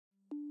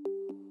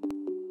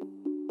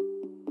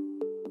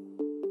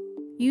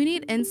you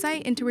need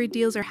insight into where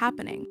deals are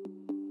happening,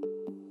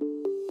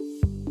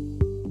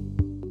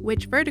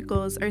 which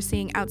verticals are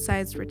seeing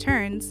outsized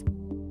returns,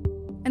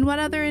 and what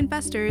other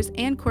investors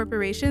and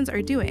corporations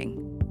are doing.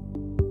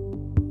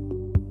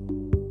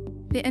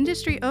 The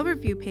Industry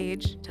Overview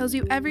page tells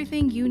you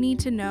everything you need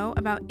to know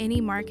about any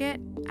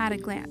market at a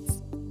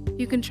glance.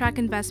 You can track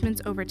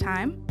investments over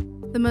time,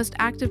 the most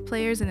active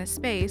players in a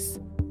space,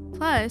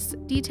 plus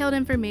detailed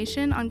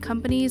information on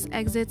companies'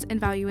 exits and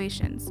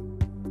valuations.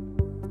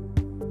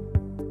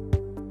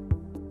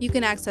 You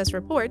can access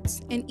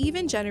reports and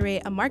even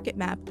generate a market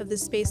map of the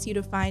space you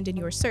defined in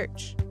your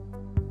search.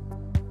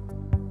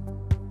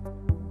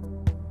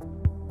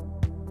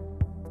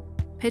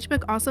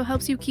 PitchBook also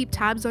helps you keep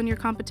tabs on your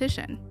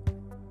competition.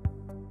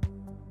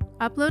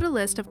 Upload a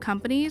list of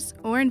companies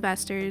or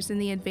investors in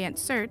the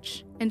advanced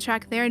search and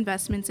track their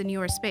investments in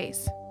your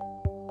space.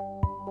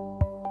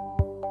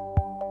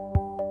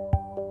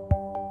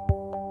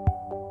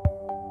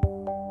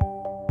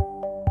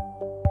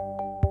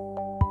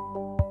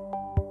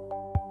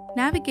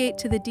 Navigate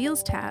to the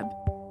Deals tab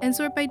and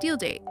sort by deal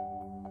date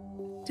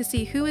to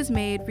see who has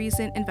made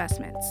recent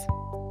investments.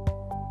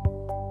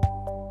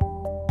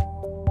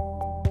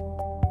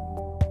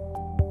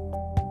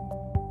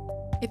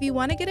 If you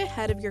want to get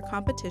ahead of your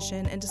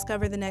competition and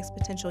discover the next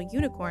potential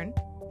unicorn,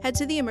 head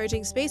to the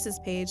Emerging Spaces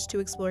page to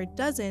explore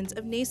dozens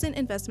of nascent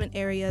investment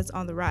areas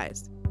on the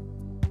rise.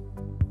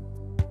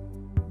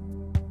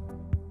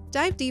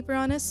 Dive deeper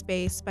on a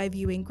space by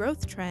viewing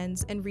growth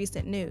trends and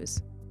recent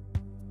news.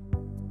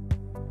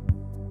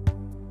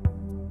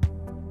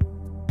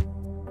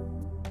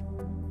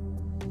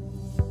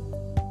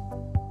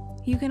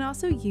 You can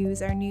also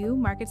use our new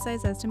Market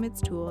Size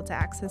Estimates tool to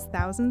access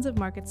thousands of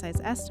market size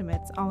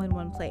estimates all in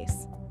one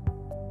place.